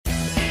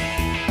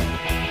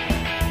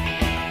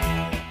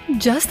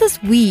Just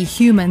as we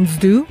humans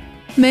do,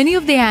 many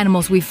of the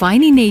animals we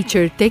find in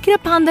nature take it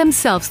upon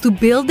themselves to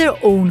build their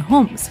own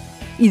homes,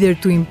 either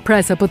to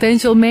impress a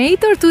potential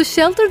mate or to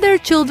shelter their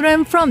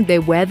children from the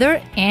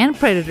weather and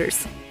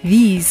predators.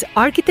 These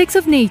architects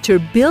of nature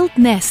build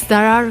nests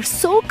that are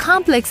so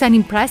complex and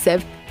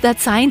impressive that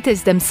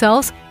scientists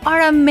themselves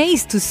are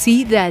amazed to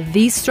see that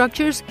these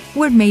structures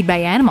were made by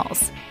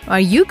animals. Are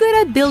you good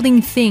at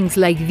building things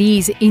like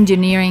these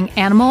engineering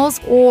animals,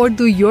 or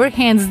do your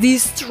hands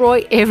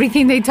destroy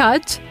everything they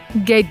touch?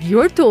 Get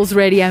your tools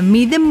ready and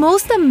meet the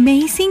most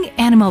amazing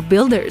animal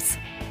builders.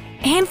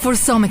 And for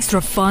some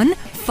extra fun,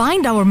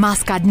 find our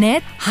mascot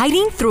net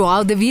hiding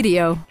throughout the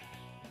video.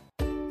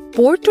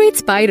 Portrait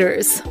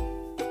spiders.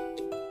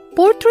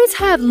 Portraits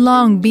have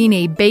long been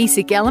a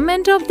basic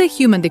element of the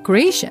human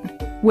decoration.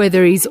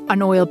 Whether it's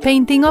an oil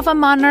painting of a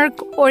monarch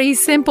or a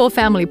simple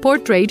family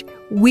portrait,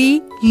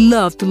 we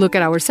love to look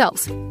at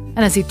ourselves. And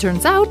as it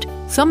turns out,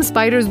 some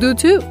spiders do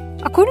too.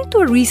 According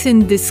to a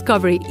recent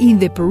discovery in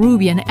the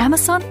Peruvian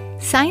Amazon,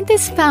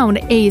 scientists found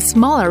a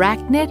small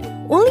arachnid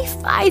only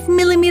 5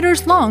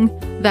 millimeters long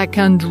that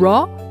can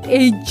draw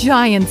a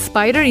giant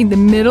spider in the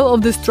middle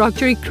of the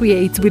structure it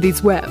creates with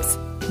its webs.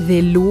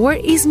 The lure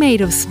is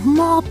made of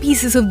small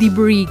pieces of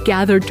debris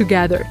gathered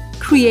together,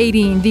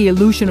 creating the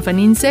illusion of an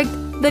insect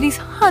that is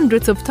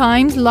hundreds of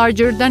times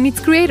larger than its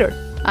creator.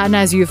 And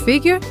as you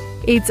figure,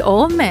 it's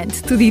all meant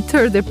to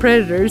deter the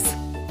predators.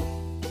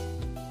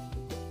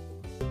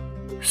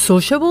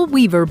 Sociable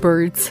weaver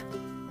birds.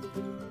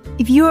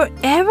 If you're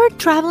ever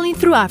traveling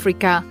through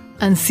Africa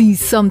and see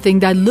something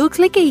that looks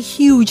like a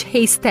huge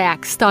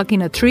haystack stuck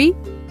in a tree,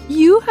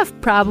 you have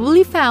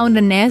probably found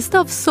a nest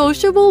of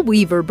sociable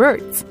weaver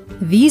birds.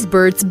 These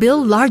birds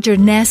build larger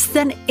nests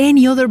than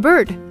any other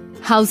bird,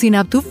 housing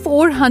up to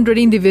 400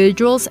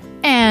 individuals,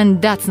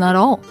 and that's not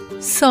all.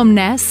 Some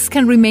nests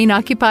can remain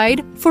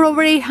occupied for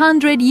over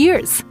 100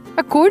 years.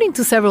 According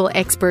to several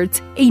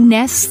experts, a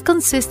nest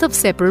consists of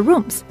separate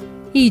rooms,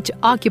 each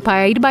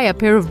occupied by a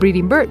pair of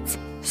breeding birds.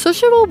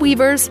 Sociable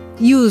weavers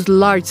use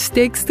large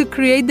sticks to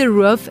create the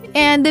roof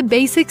and the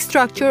basic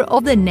structure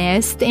of the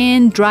nest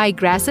and dry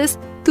grasses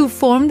to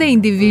form the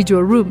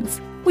individual rooms,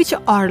 which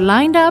are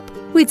lined up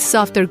with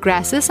softer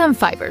grasses and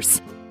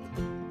fibers.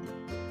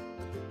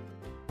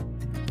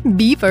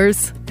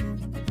 Beavers.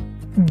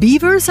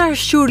 Beavers are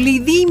surely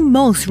the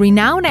most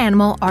renowned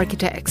animal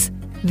architects.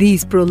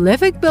 These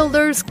prolific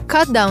builders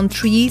cut down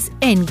trees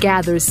and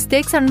gather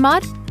sticks and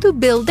mud to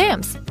build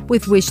dams,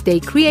 with which they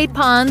create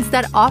ponds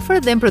that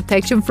offer them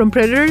protection from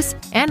predators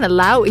and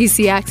allow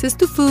easy access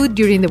to food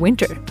during the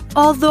winter.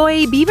 Although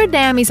a beaver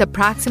dam is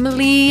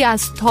approximately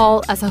as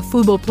tall as a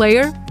football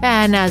player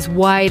and as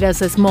wide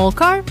as a small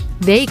car,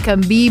 they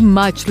can be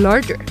much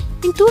larger.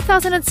 In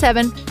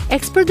 2007,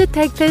 experts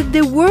detected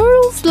the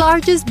world's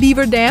largest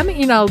beaver dam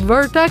in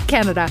Alberta,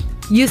 Canada,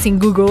 using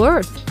Google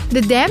Earth.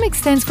 The dam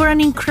extends for an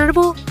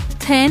incredible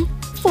 10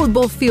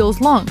 football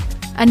fields long,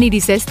 and it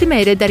is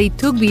estimated that it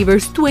took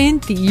beavers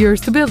 20 years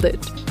to build it.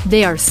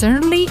 They are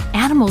certainly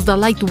animals that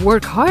like to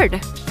work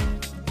hard.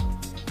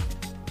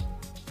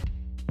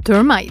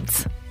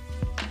 Termites.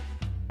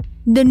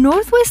 The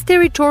Northwest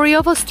Territory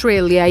of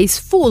Australia is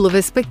full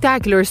of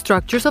spectacular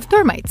structures of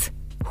termites,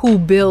 who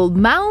build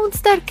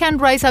mounds that can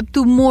rise up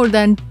to more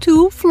than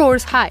 2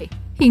 floors high.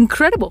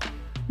 Incredible!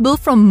 Built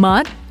from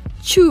mud,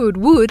 chewed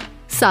wood,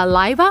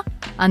 saliva,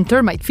 and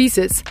termite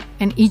feces,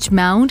 and each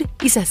mound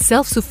is a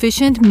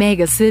self-sufficient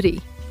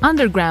mega-city.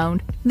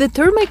 Underground, the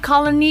termite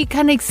colony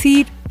can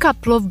exceed a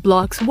couple of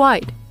blocks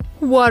wide.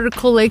 Water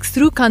collects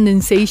through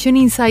condensation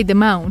inside the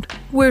mound,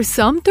 where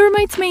some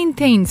termites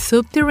maintain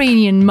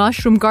subterranean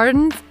mushroom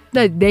gardens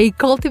that they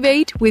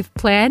cultivate with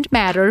plant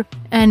matter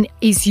and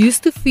is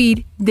used to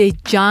feed the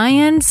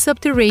giant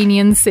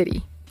subterranean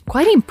city.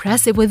 Quite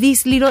impressive what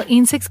these little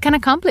insects can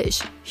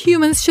accomplish.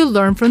 Humans should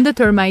learn from the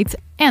termites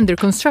and their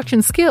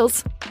construction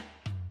skills.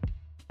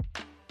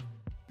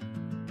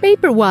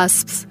 Paper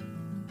wasps.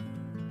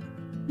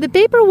 The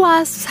paper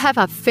wasps have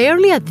a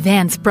fairly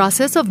advanced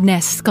process of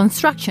nest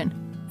construction.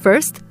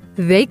 First,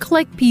 they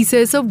collect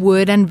pieces of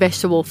wood and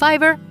vegetable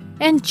fiber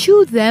and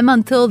chew them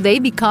until they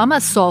become a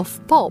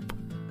soft pulp.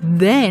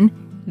 Then,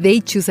 they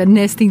choose a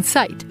nesting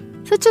site,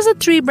 such as a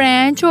tree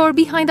branch or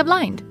behind a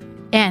blind,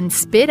 and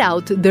spit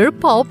out their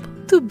pulp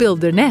to build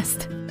their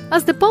nest.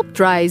 As the pulp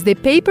dries, the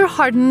paper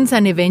hardens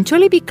and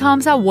eventually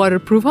becomes a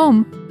waterproof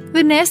home.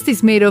 The nest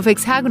is made of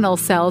hexagonal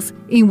cells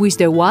in which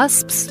the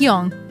wasp's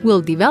young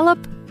will develop,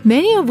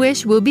 many of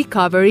which will be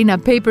covered in a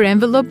paper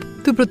envelope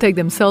to protect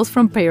themselves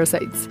from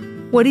parasites.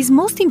 What is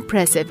most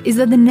impressive is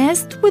that the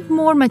nest with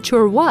more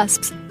mature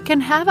wasps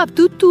can have up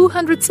to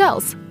 200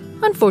 cells.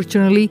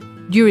 Unfortunately,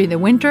 during the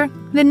winter,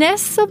 the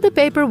nests of the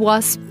paper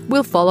wasp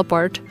will fall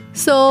apart,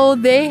 so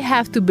they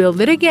have to build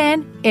it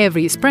again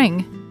every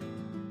spring.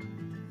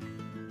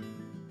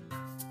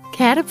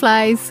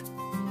 Caterflies.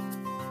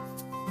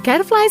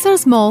 Caterflies are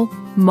small,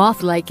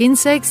 moth-like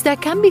insects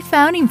that can be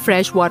found in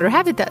freshwater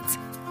habitats,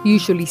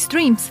 usually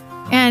streams,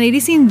 and it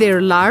is in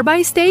their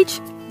larvae stage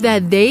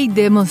that they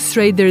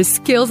demonstrate their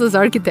skills as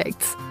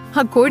architects.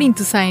 According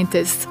to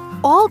scientists,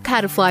 all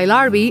caddisfly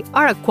larvae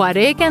are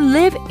aquatic and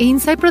live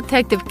inside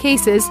protective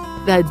cases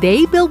that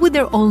they build with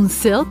their own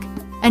silk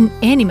and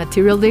any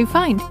material they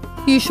find,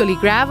 usually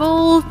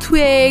gravel,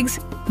 twigs,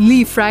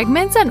 leaf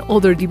fragments, and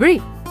other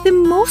debris. The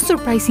most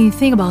surprising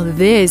thing about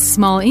these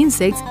small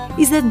insects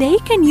is that they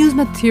can use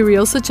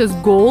materials such as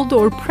gold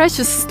or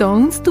precious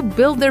stones to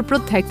build their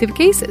protective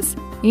cases.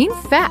 In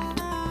fact,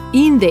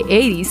 in the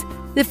 80s,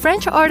 the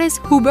French artist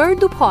Hubert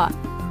Dupois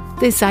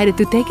decided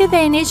to take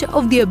advantage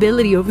of the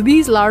ability of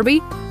these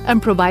larvae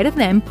and provided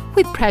them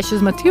with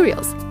precious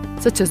materials,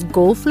 such as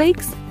gold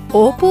flakes,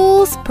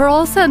 opals,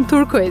 pearls, and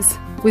turquoise,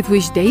 with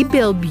which they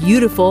build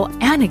beautiful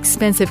and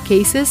expensive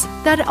cases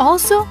that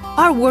also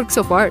are works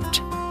of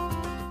art.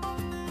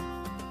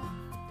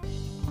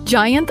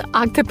 Giant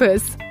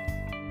octopus.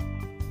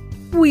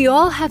 We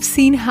all have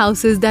seen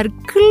houses that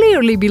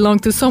clearly belong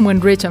to someone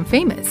rich and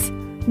famous.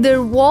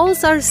 Their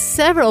walls are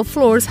several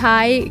floors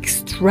high,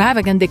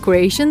 extravagant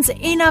decorations,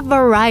 and a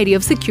variety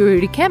of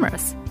security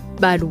cameras.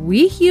 But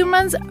we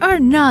humans are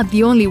not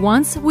the only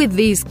ones with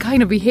this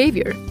kind of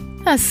behavior,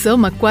 as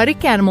some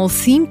aquatic animals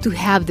seem to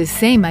have the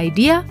same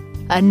idea,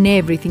 and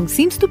everything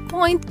seems to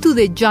point to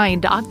the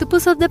giant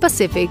octopus of the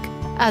Pacific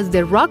as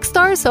the rock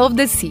stars of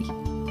the sea.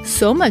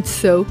 So much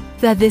so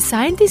that the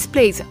scientists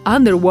place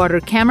underwater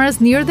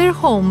cameras near their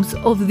homes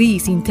of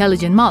these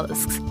intelligent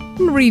mollusks,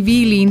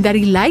 revealing that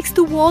it likes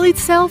to wall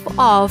itself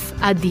off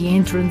at the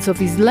entrance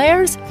of its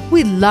lairs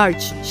with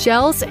large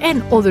shells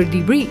and other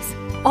debris,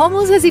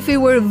 almost as if it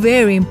were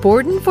very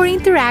important for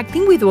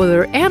interacting with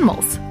other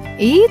animals.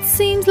 It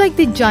seems like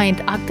the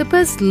giant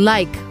octopus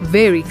like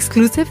very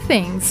exclusive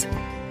things.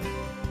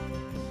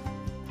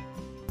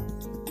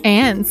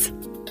 Ants.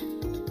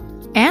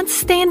 Ants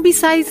stand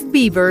beside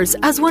beavers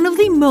as one of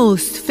the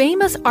most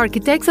famous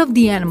architects of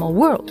the animal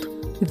world.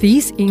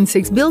 These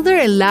insects build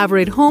their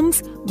elaborate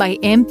homes by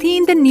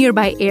emptying the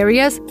nearby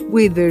areas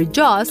with their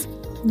jaws,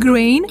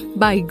 grain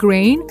by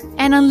grain,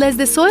 and unless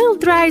the soil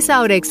dries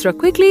out extra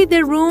quickly,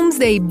 the rooms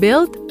they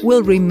build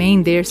will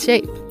remain their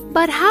shape.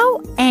 But how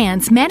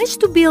ants manage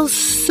to build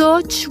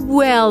such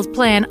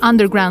well-planned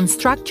underground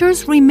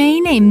structures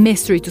remain a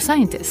mystery to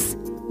scientists.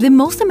 The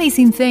most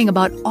amazing thing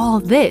about all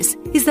this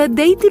is that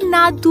they do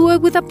not do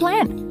it with a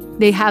plan.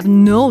 They have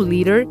no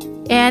leader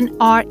and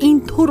are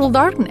in total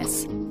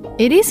darkness.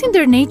 It is in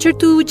their nature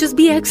to just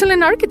be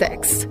excellent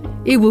architects.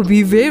 It would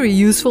be very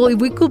useful if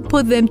we could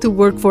put them to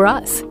work for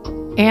us.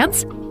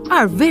 Ants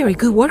are very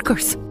good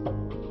workers.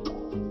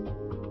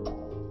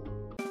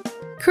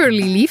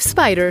 Curly leaf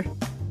spider.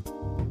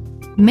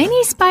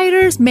 Many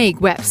spiders make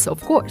webs,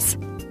 of course,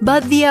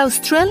 but the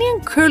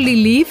Australian curly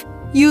leaf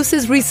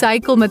uses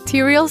recycled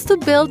materials to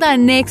build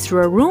an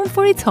extra room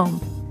for its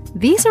home.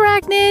 This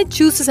arachnid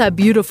chooses a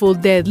beautiful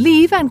dead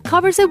leaf and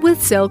covers it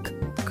with silk,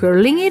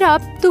 curling it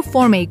up to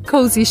form a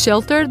cozy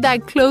shelter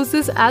that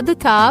closes at the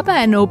top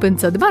and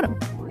opens at the bottom.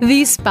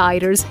 These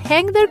spiders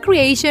hang their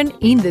creation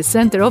in the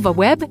center of a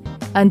web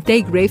and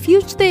take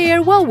refuge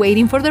there while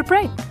waiting for their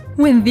prey.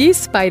 When these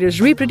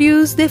spiders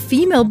reproduce, the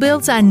female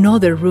builds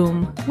another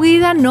room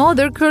with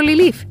another curly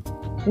leaf,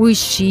 which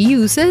she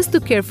uses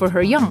to care for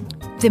her young.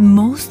 The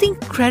most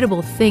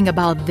incredible thing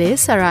about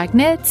these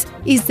arachnids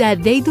is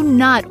that they do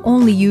not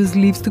only use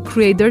leaves to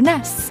create their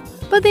nests,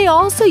 but they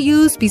also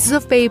use pieces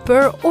of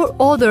paper or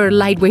other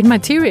lightweight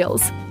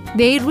materials.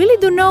 They really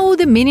do know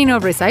the meaning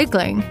of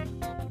recycling.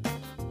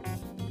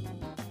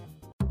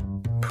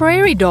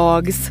 Prairie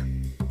dogs.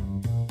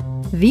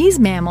 These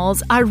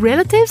mammals are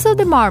relatives of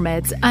the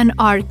marmots and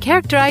are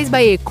characterized by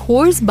a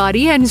coarse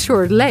body and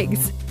short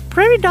legs.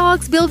 Prairie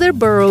dogs build their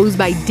burrows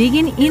by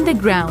digging in the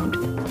ground.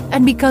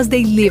 And because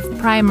they live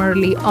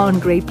primarily on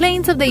Great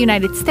Plains of the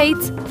United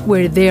States,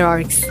 where there are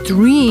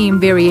extreme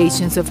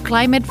variations of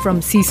climate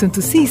from season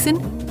to season,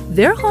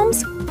 their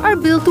homes are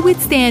built to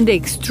withstand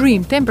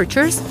extreme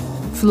temperatures,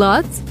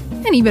 floods,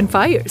 and even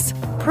fires.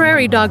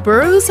 Prairie dog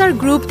burrows are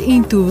grouped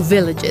into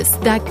villages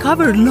that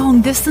cover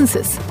long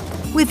distances,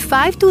 with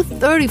 5 to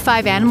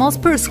 35 animals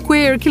per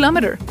square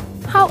kilometer.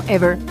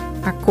 However,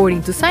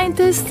 according to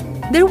scientists,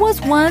 there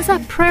was once a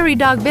prairie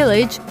dog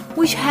village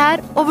which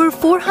had over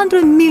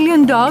 400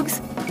 million dogs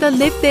that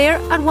lived there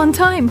at one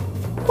time.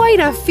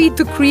 Quite a feat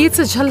to create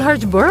such a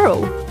large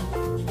burrow.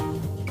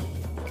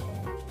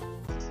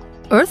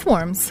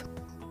 Earthworms.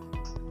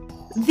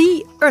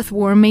 The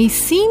earthworm may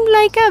seem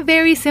like a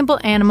very simple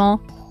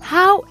animal.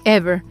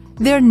 However,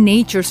 they're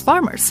nature's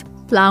farmers,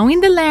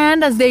 plowing the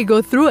land as they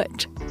go through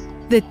it.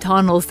 The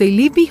tunnels they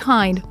leave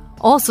behind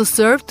also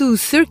serve to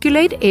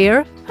circulate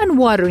air and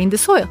water in the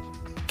soil,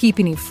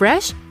 keeping it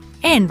fresh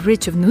and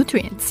rich of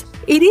nutrients.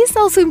 It is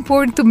also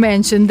important to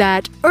mention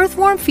that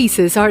earthworm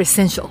feces are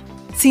essential,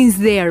 since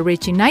they are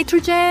rich in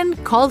nitrogen,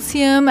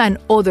 calcium, and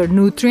other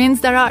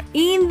nutrients that are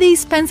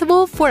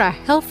indispensable for a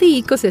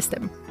healthy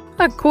ecosystem.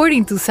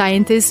 According to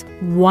scientists,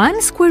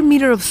 1 square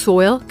meter of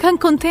soil can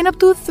contain up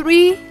to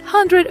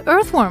 300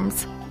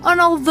 earthworms.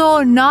 And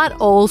although not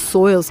all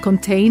soils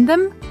contain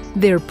them,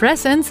 their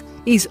presence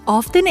is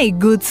often a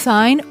good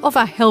sign of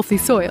a healthy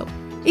soil.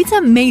 It's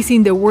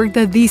amazing the work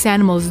that these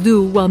animals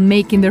do while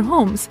making their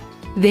homes,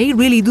 They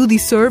really do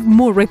deserve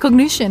more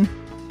recognition.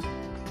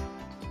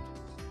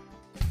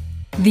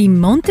 The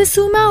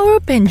Montezuma or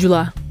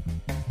Pendula.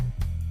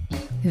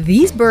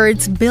 These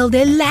birds build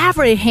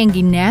elaborate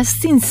hanging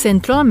nests in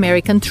Central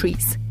American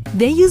trees.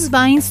 They use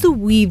vines to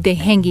weave the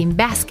hanging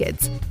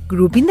baskets,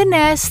 grouping the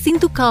nests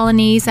into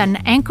colonies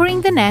and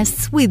anchoring the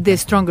nests with the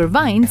stronger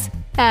vines,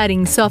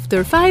 adding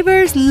softer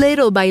fibers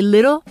little by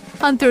little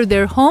until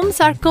their homes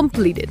are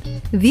completed.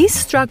 These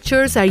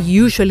structures are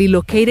usually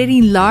located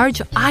in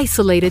large,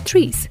 isolated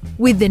trees,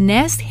 with the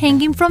nest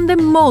hanging from the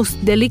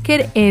most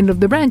delicate end of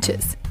the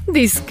branches,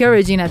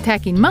 discouraging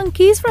attacking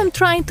monkeys from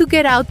trying to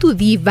get out to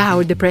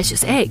devour the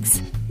precious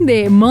eggs.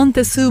 The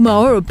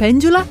Montezuma or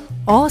Pendula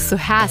also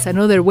has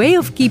another way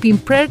of keeping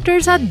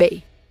predators at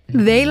bay.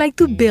 They like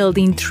to build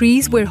in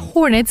trees where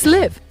hornets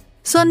live.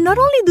 So not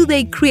only do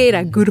they create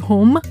a good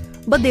home,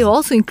 but they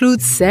also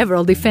include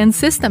several defense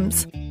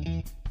systems.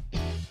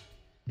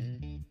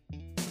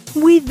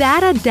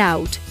 Without a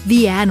doubt,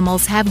 the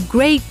animals have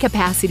great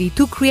capacity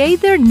to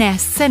create their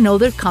nests and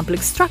other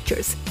complex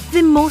structures.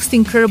 The most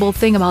incredible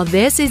thing about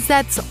this is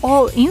that's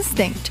all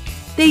instinct.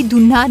 They do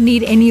not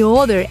need any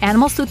other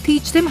animals to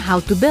teach them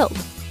how to build,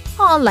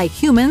 unlike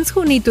humans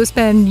who need to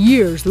spend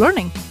years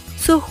learning.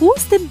 So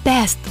who's the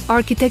best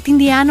architect in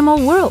the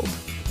animal world?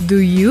 Do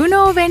you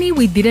know of any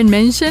we didn't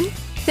mention?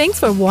 Thanks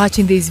for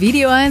watching this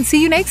video and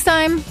see you next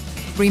time!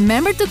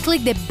 Remember to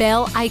click the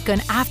bell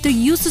icon after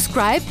you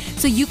subscribe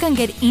so you can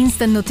get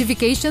instant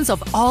notifications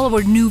of all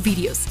our new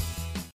videos.